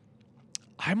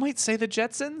 I might say the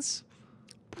Jetsons.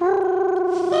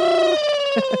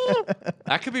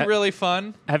 That could be really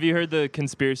fun. Have you heard the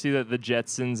conspiracy that the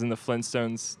Jetsons and the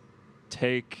Flintstones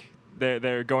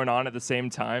they're going on at the same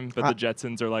time, but the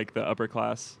Jetsons are like the upper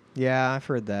class? Yeah, I've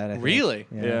heard that. I think. Really?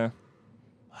 Yeah.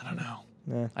 I don't know.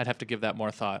 Yeah. I'd have to give that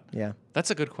more thought. Yeah.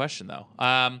 That's a good question though.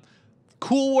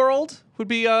 Cool World would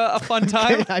be a fun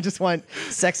time. I just want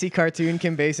sexy cartoon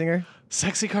Kim Basinger.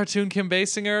 Sexy cartoon Kim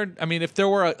Basinger. I mean, if there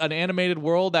were an animated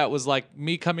world that was like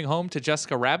me coming home to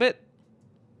Jessica Rabbit,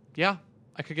 yeah,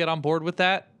 I could get on board with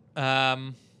that.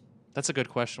 That's a good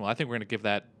question. Well, I think we're going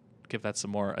to give that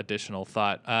some more additional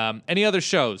thought. Any other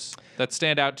shows that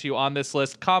stand out to you on this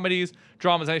list? Comedies,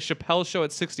 dramas. Chappelle's Show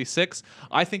at 66,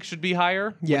 I think should be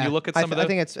higher. Yeah, When you look at some of the I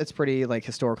think it's pretty like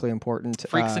historically important.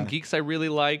 Freaks and Geeks, I really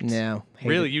liked. No, hated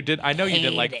really, it. you did. I know you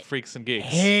didn't like Freaks and Geeks.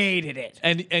 Hated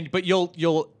it. But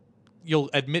you'll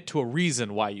admit to a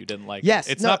reason why you didn't like Yes,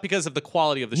 it. It's no. not because of the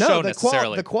quality of the show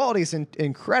necessarily. The quality is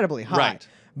incredibly high. Right.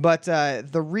 But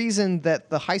the reason that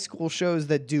the high school shows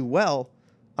that do well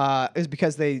is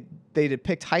because they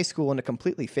depict high school in a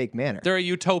completely fake manner. They're a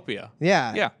utopia.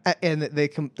 Yeah. Yeah. And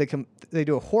they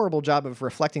do a horrible job of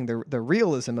reflecting the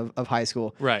realism of high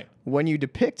school. Right. When you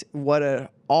depict what an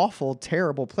awful,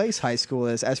 terrible place high school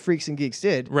is, as Freaks and Geeks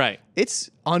did, Right. it's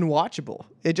unwatchable.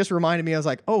 It just reminded me, I was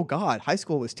like, oh God, high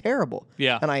school was terrible.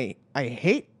 Yeah. And I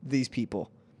hate these people.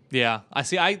 Yeah. I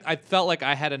see. I felt like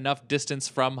I had enough distance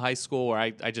from high school where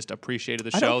I just appreciated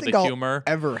the I show, don't think the I'll humor.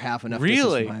 ever have enough Really?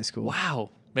 distance from high school. Wow.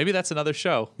 Maybe that's another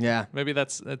show. Yeah. Maybe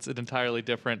that's an entirely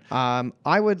different.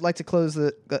 I would like to close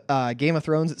the Game of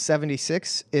Thrones at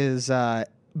 76 is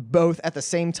both at the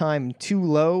same time too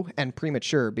low and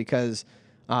premature because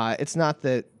it's not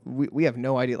that we have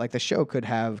no idea. Like the show could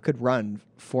run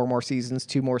 4 more seasons,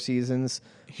 2 more seasons.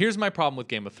 Here's my problem with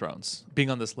Game of Thrones being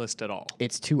on this list at all.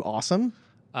 It's too awesome.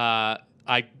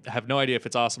 I have no idea if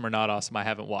it's awesome or not awesome. I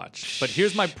haven't watched. But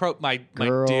here's my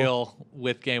deal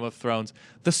with Game of Thrones.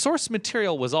 The source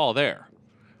material was all there.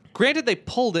 Granted, they've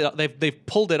pulled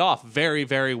it off very,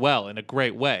 very well in a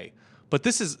great way. But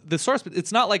this is the source.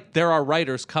 It's not like there are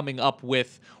writers coming up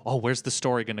with, oh, where's the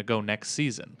story going to go next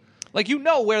season? Like, you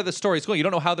know where the story's going. You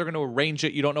don't know how they're going to arrange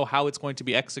it. You don't know how it's going to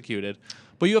be executed.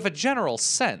 But you have a general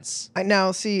sense.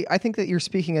 Now, see, I think that you're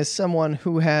speaking as someone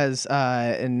who has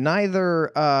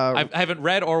neither. I haven't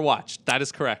read or watched. That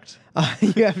is correct.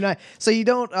 You have not. So you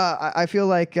don't. I feel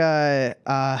like.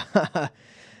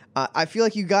 I feel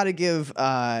like you got to give.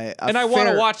 And I want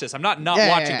to watch this. I'm not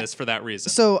watching this for that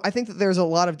reason. So I think that there's a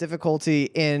lot of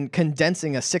difficulty in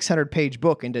condensing a 600-page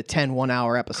book into 10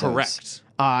 one-hour episodes. Correct.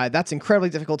 That's incredibly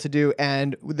difficult to do,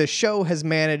 and the show has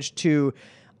managed to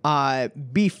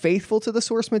be faithful to the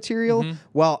source material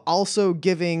while also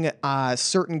giving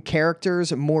certain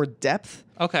characters more depth.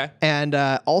 Okay. And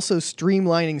also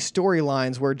streamlining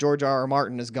storylines where George R.R.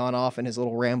 Martin has gone off in his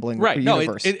little rambling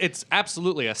universe. No, it's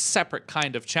absolutely a separate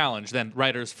kind of challenge than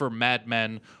writers for Mad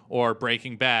Men or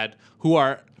Breaking Bad who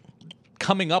are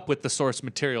coming up with the source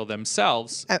material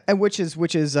themselves. And which is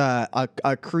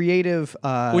a creative...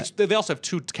 which they also have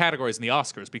 2 categories in the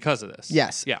Oscars because of this.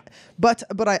 Yes. Yeah. But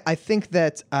I think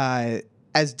that...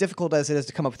 as difficult as it is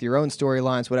to come up with your own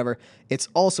storylines, whatever, it's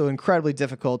also incredibly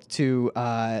difficult to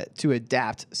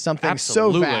adapt something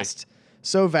Absolutely.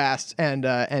 so vast,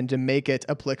 and to make it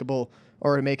applicable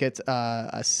or to make it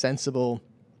a sensible,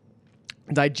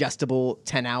 digestible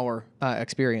 10-hour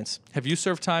experience. Have you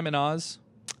served time in Oz?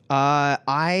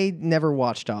 I never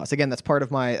watched Oz. Again, that's part of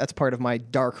my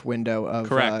dark window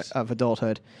of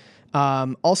adulthood.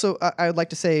 Also, I would like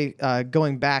to say,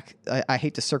 going back, I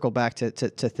hate to circle back to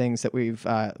things that we've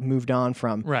moved on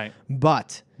from. Right.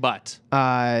 But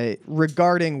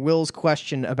regarding Will's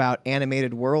question about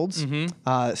animated worlds,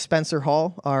 Spencer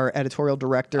Hall, our editorial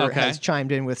director, has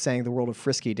chimed in with saying the world of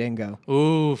Frisky Dingo.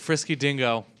 Ooh, Frisky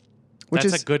Dingo.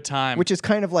 That's a good time. Which is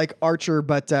kind of like Archer,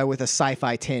 but with a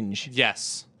sci-fi tinge.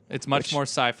 Yes. It's much more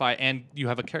sci-fi, and you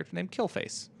have a character named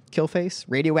Killface. Killface,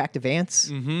 radioactive ants.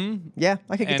 Mm-hmm. Yeah,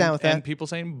 I could get down with that. And people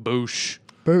saying boosh.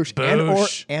 Boosh.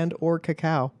 Boosh. And or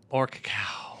cacao. Or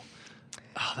cacao.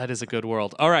 Oh, that is a good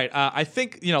world. All right. I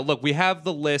think, look, we have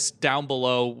the list down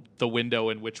below the window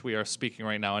in which we are speaking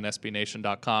right now on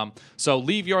sbnation.com. So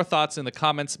leave your thoughts in the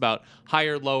comments about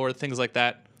higher, lower, things like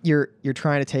that. You're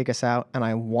trying to take us out, and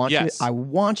I want Yes.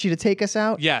 you to take us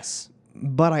out. Yes.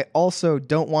 But I also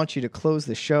don't want you to close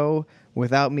the show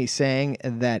without me saying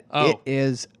that it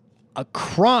is a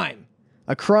crime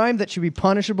that should be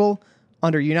punishable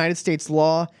under United States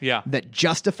law. Yeah. That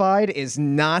Justified is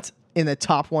not in the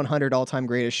top 100 all-time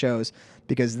greatest shows,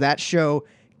 because that show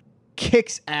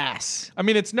kicks ass. I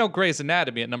mean, it's no Grey's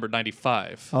Anatomy at number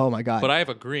 95. Oh my God. But I am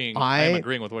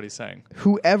agreeing with what he's saying.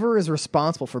 Whoever is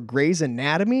responsible for Grey's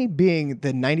Anatomy being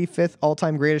the 95th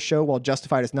all-time greatest show while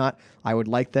Justified is not, I would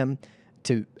like them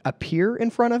to appear in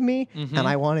front of me, and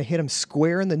I want to hit them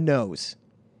square in the nose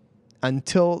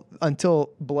until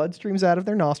blood streams out of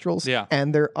their nostrils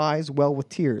and their eyes well with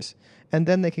tears. And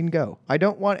then they can go. I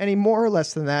don't want any more or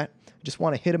less than that. I just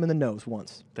want to hit them in the nose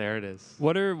once. There it is.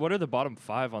 What are the bottom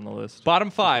 5 on the list?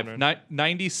 Bottom 5.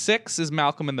 96 is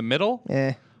Malcolm in the Middle,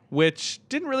 which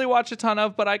didn't really watch a ton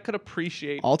of, but I could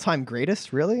appreciate. All-time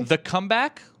greatest, really? The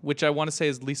Comeback, which I want to say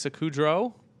is Lisa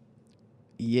Kudrow.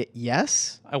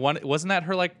 Yes. Wasn't that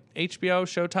her like HBO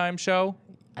Showtime show?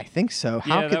 I think so.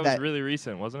 How could that was really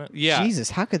recent, wasn't it? Yeah.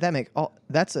 Jesus, how could that make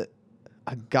that's a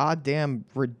goddamn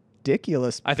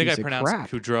ridiculous I think piece I pronounced crap.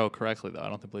 Kudrow correctly, though. I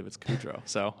don't believe it's Kudrow.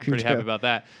 So I'm pretty happy about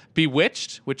that.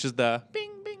 Bewitched, which is the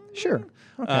bing, bing. Sure.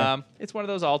 Okay. It's one of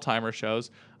those all-timer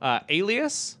shows.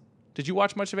 Alias. Did you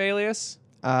watch much of Alias?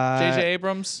 J.J.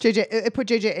 Abrams? It put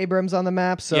J.J. Abrams on the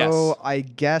map, so Yes. I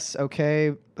guess,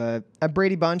 okay. A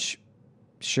Brady Bunch,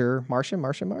 sure.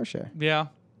 Marsha. Yeah.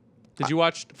 Did you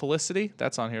watch Felicity?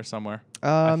 That's on here somewhere.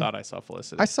 I thought I saw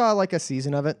Felicity. I saw like a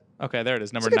season of it. Okay, there it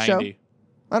is. Number It's a good 90. show.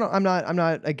 I'm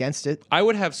not against it. I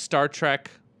would have Star Trek.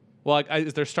 Well,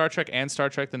 is there Star Trek and Star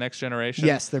Trek: The Next Generation?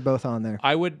 Yes, they're both on there.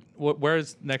 I would. Where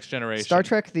is Next Generation? Star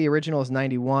Trek, the original is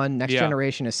 91. Next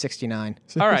Generation is 69.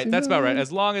 All right, that's about right.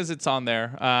 As long as it's on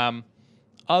there.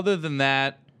 Other than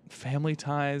that, Family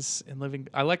Ties in Living.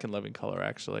 I like In Living Color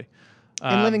actually.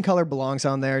 In Living Color belongs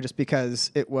on there just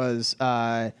because it was.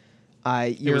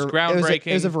 It was groundbreaking.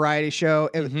 It was a variety show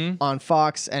on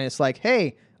Fox, and it's like,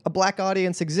 hey, a black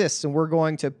audience exists, and we're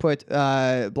going to put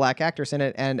black actors in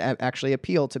it and actually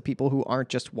appeal to people who aren't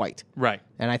just white. Right.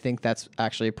 And I think that's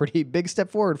actually a pretty big step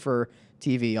forward for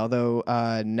TV, although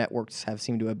networks have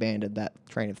seemed to abandon that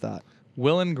train of thought.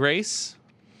 Will and Grace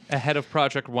ahead of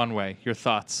Project Runway. Your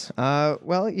thoughts?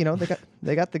 Well,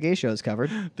 they got the gay shows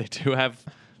covered. They do have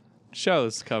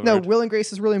shows covered. No, Will and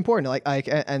Grace is really important. Like,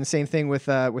 and same thing with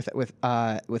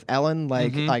Ellen.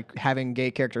 Like having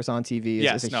gay characters on TV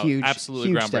is a huge, absolutely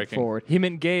huge groundbreaking step forward. He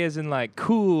meant gay as in like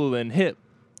cool and hip.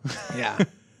 Yeah.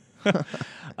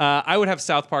 I would have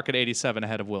South Park at 87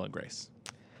 ahead of Will and Grace.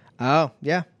 Oh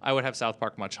yeah. I would have South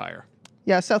Park much higher.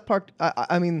 Yeah, South Park.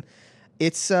 I mean,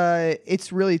 it's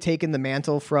really taken the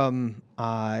mantle from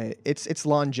its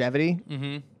longevity.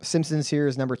 Mm-hmm. Simpsons here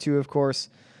is number 2, of course.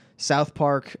 South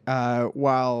Park,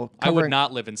 while I would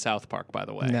not live in South Park, by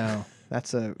the way. No,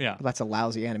 that's a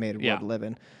lousy animated world to live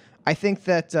in. I think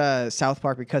that South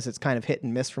Park, because it's kind of hit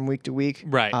and miss from week to week,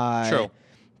 right? True.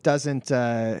 Doesn't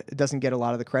get a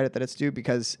lot of the credit that it's due,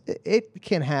 because it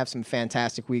can have some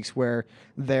fantastic weeks where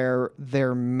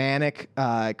their manic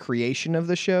creation of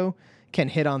the show can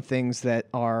hit on things that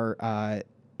are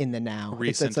in the now.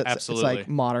 Recent, absolutely. It's like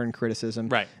modern criticism.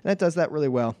 Right. And it does that really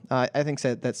well. I think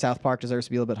that South Park deserves to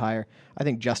be a little bit higher. I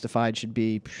think Justified should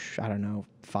be,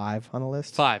 5 on the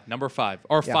list. 5, number 5.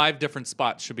 Or 5 different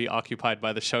spots should be occupied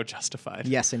by the show Justified.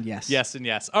 Yes and yes. Yes and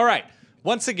yes. All right.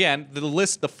 Once again,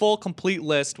 the full complete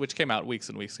list, which came out weeks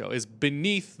and weeks ago, is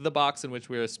beneath the box in which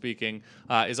we are speaking,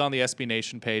 is on the SB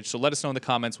Nation page. So let us know in the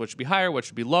comments what should be higher, what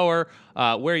should be lower,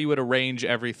 where you would arrange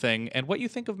everything, and what you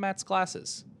think of Matt's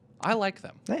glasses. I like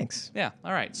them. Thanks. Yeah.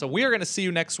 All right. So we are going to see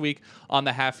you next week on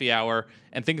the Happy Hour,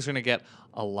 and things are going to get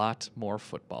a lot more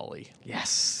football-y.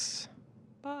 Yes.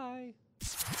 Bye.